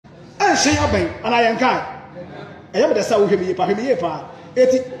and share bank, and I am kind. I am the South Hemipa,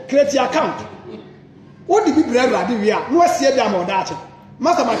 create your account. What did we bring? No, see them or that.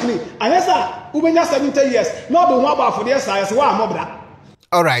 Master McLean, and yes, sir, when you're 70 years, not the one about for the size, one mobile.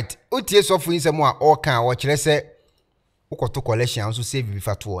 All right, Uties of in some more or can watch, let's say, Ukoto collection also save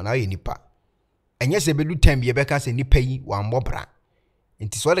before 2 now in Nipa. And yes, a bedu time be beckons and pay one mobra.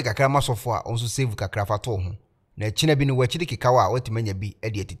 It is what a cacrama so far also save Cacrafa to home. Na china bi no wachiri kikawa what menya bi e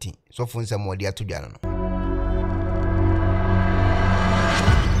de titi so fun sam wode atodwa no.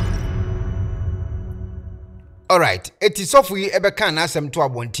 All right, eti sofu yi ebeka na asem to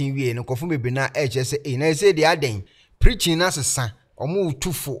abontin wie no kofu mebe na ehse na say de aden preaching na sesa omo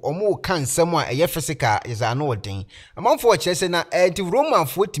tufu omo kan sam a eye physical is an odin amanfo chese na enti roman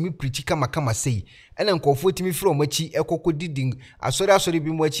fo timi preach kama sei ena nkofo timi from achi ekoko didin asori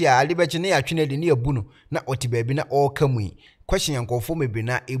bi mo achi a alibechi na ya twene de ne abu no na oti baabi na all kamui question nkofo mebe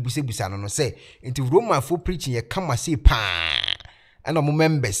na ebusebusa no say enti roman fo preaching ye kama sei pa ena mo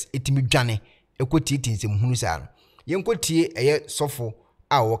members etimi dwane ekoti tinsem hunu sa no yenkotie eye sofo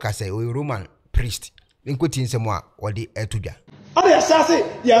a wo ka say o roman priest yenkoti nsem a wode etudwa I say,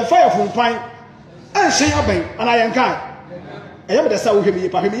 you're fire from pine and share bank, and I am kind. I am the South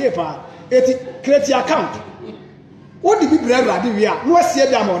Hemipa, create your account. What did we bring? No, see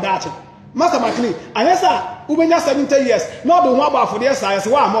them or that. Master McLean, and yes, sir, when you're 70 years, not the one about for the size,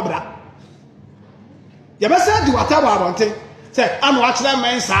 one mobile. You must say, do whatever I want to say. I'm watching them,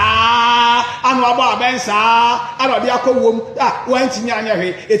 man, sir. I'm about Ben, sir. I'm not the aqua womb. Went in your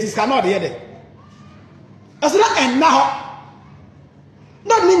head. It is cannot hear it. As that and now.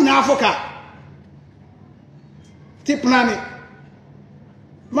 Not in Africa. Tip planning.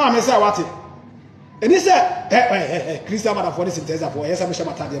 Mamma said what it. And he said, hey, Christian mother for this in Tessa for yes, I'm sure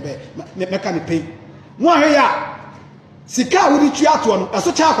mechanic pay. One here. Sika would it treat one as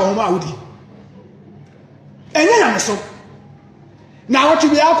a chap on Maudi. And then I'm so. Now what you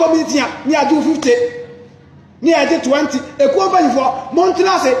be our committee near do 50, near 20, a company for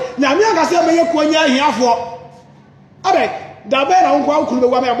Montrase, Namiaga said, may you go here for. Abe. Da be na nkwa nkuru be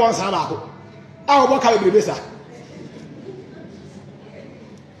wa me bon sa ba ko a wo ka be besa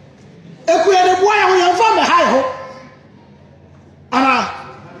Ekuonaba boy ho yan fa me high ho ana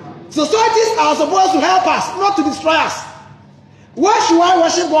societies are supposed to help us, not to destroy us. Why should I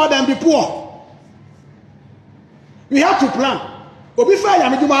worship God and be poor? We have to plan. Obi fa ya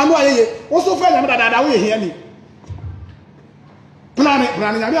me duma anu ayeye wo so fa ya me dada we hia ni plan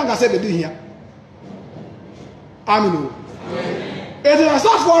ya me anga se be di hia aminu. It is a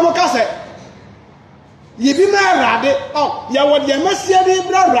soft one case. Ye be married. Oh, ya what ye must see the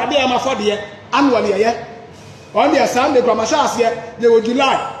brother, am for the annually. On the Sunday, Commercials here, they were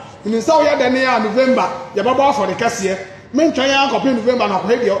July. In the South November, the Baba for the Cassia. Men try and copy November of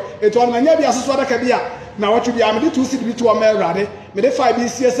radio. It was my neighbor as well. Now, what you be able to see to a married, may the 5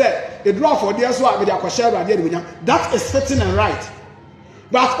 BCS, a draw for their swap with their question. That is fitting and right.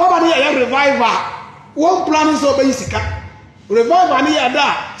 But nobody a revival. One plan is so basic. Revive an year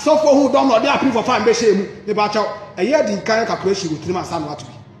that so for who don't know they are people for fine be shame the battle a year the kind calculation with 3 months and what to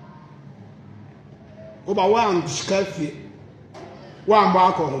be over one scarfy one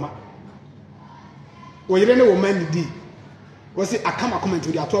back home or you know woman d was it I come comment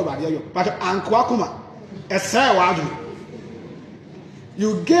to the atoll but Ankwakuma a say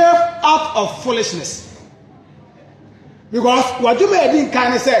you gave out of foolishness because what you may be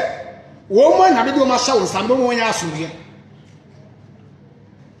kind of said woman have do my show some when you ask me.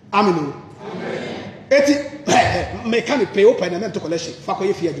 Aminu. Eti mechanic pay open and to collection. Fako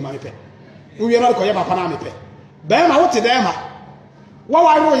ye fear di ma mepe. We are not koye papa na mepe. Be ma wote dem ha. Wa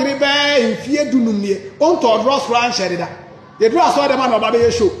wa ro yire be mfie dunum nie. On to dross ran share da. Ye do aso dem na oba be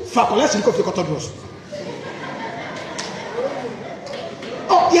show. Fa collection ko fi ko to dross.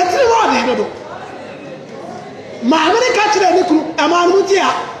 Oh, ye tiri wa de do. Ma me ka kire ni kuru. E ma nu ti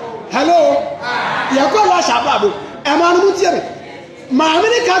ha. Hello. Ye ko wa shababo. E ma nu ti re.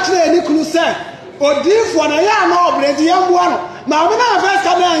 Mamini catching any clue said, or deep for a young or brady young one. Mamma first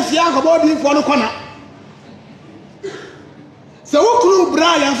come and see Uncle Body for the corner. So, who crew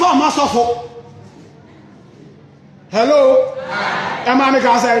Brian for Massafo? Hello, am I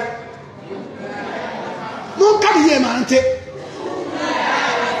the said? No, come here, man.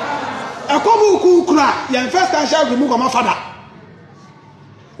 A couple cool crack, young first and shall remove my father.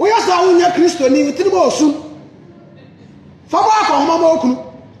 We are so near Christo, near Tribo soon. Faba ko homa okunu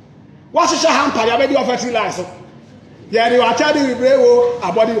wa hyehyɛ hampa ya bedi offer lies so ya de wa chade we brewo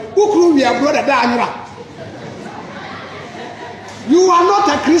abodi ukuru we brother da anyura. You are not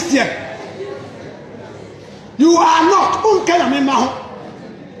a Christian. You are not unkaya mema ho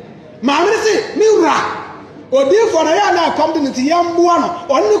maame si mi wura odi for na ya na community yam boa no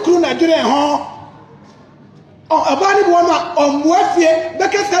onu kru na dwere ho aba ni bo na omwafie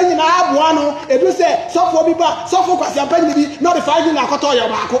bekesa nyina aboa no edu se sofo bi ba sofo kwasi ampani bi no the 5 na akoto ya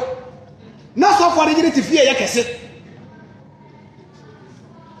baako na sofo de gire tifie ye kese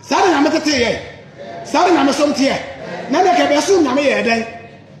sare na metete ye sare na mesomte ye na na ke besu nyame ye den.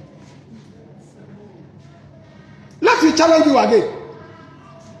 Let me challenge you again.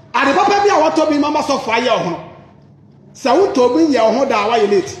 Ade papa bi a wato bi mama sofo aye ho sa wuto bi ye ho da wa ye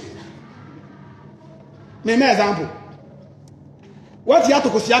late. Me example. What you have to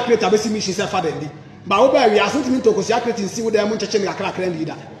kosia create abesi mission say father ndi. Ba wo ba wi aso timi to kosia create nsi wo da mu cheche me kakra kra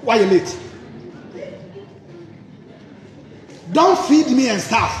leader. Why you late? Don't feed me and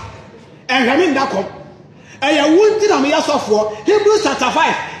stuff. And remain that come. And you won't na me yasofo. Hebrews chapter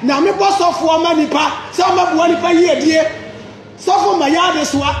 5. Na me boss sofo ma nipa. Some ma bo nipa ye die. Sofo ma ya de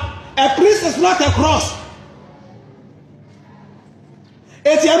so a priest is not a cross.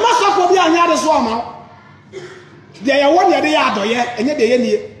 Eti e ma sofo bi anya de so ma. De ya won ye de ya adoye enye de ye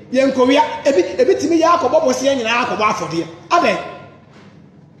nie ye nkowia ebi timi ya akobo bose ye nyina akobo afode abe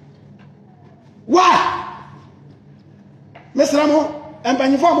why mesramo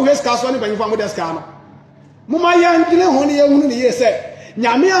empanyifo mo heska so ne empanyifo mo deska no muma ye ndile ho ne ye hunu ne ye se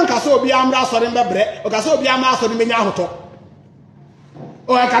nyame anka so obi amra asore mbebre o ka so obi amra asore menya ahoto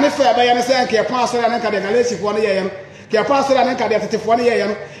o ka ne fe be ye ne se nke pa asore ne ka de galesifo ne ye no ke pa asore ne ka de tetefo ne ye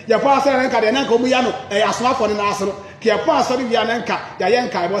no ya pa asore ne ka de na ka omu ya no asomafo ne na asoro ke pa asore bia ne nka ya ye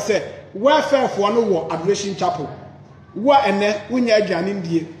nka ebo se welfare fo no wo adoration chapel wo ene wunya adwane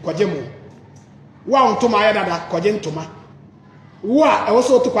ndie koje mu wo ntoma ya dada koje ntoma wo a ewo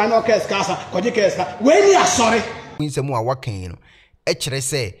so to kwa na oka eskasa koje ka eska we ni asore nsemu a wakan no e kire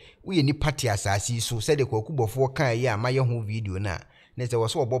se wo ye ni party asasi so se de kwakubofo kan ye amaye ho video na ne se wo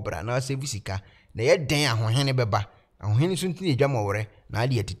so obobra na se visika na ye den ahohene beba ahohene so ntini adwama wore na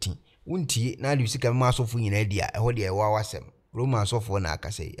ade atiti wuntie na ade visika ma asofo nyina dia eho de ewa wasem Roman asofo na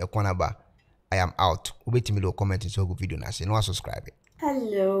akase Ekuonaba. I am out. Ubetimi lo comment so go video na se no subscribe.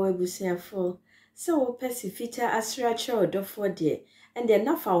 Hello ebusiafo. So pesifita asracha odofo de and they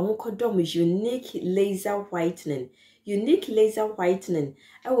na fa ho kodom unique laser whitening. Unique laser whitening.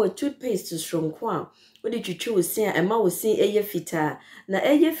 Our toothpaste stronko a we de twitwi wo sin e ma wo sin eye fita na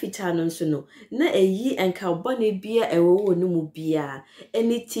eye fita no nso no na eyi enka bone bia ewo wo no mu bia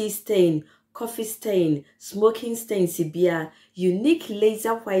any tea stain, coffee stain, smoking stain sibia. Unique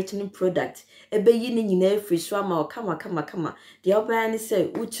laser whitening product ebe yi ni nyina efri so ama kama de obaya ni say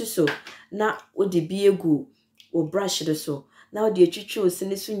utu so na odi bi egu o brush de so na odi etwitwi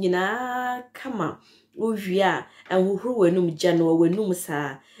osini so nyina kama uwia enhuhuru wenum gya no wenum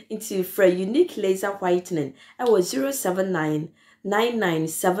saa nti fra unique laser whitening I was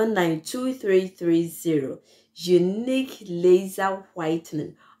 07999792330 unique laser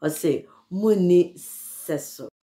whitening or say muni seso.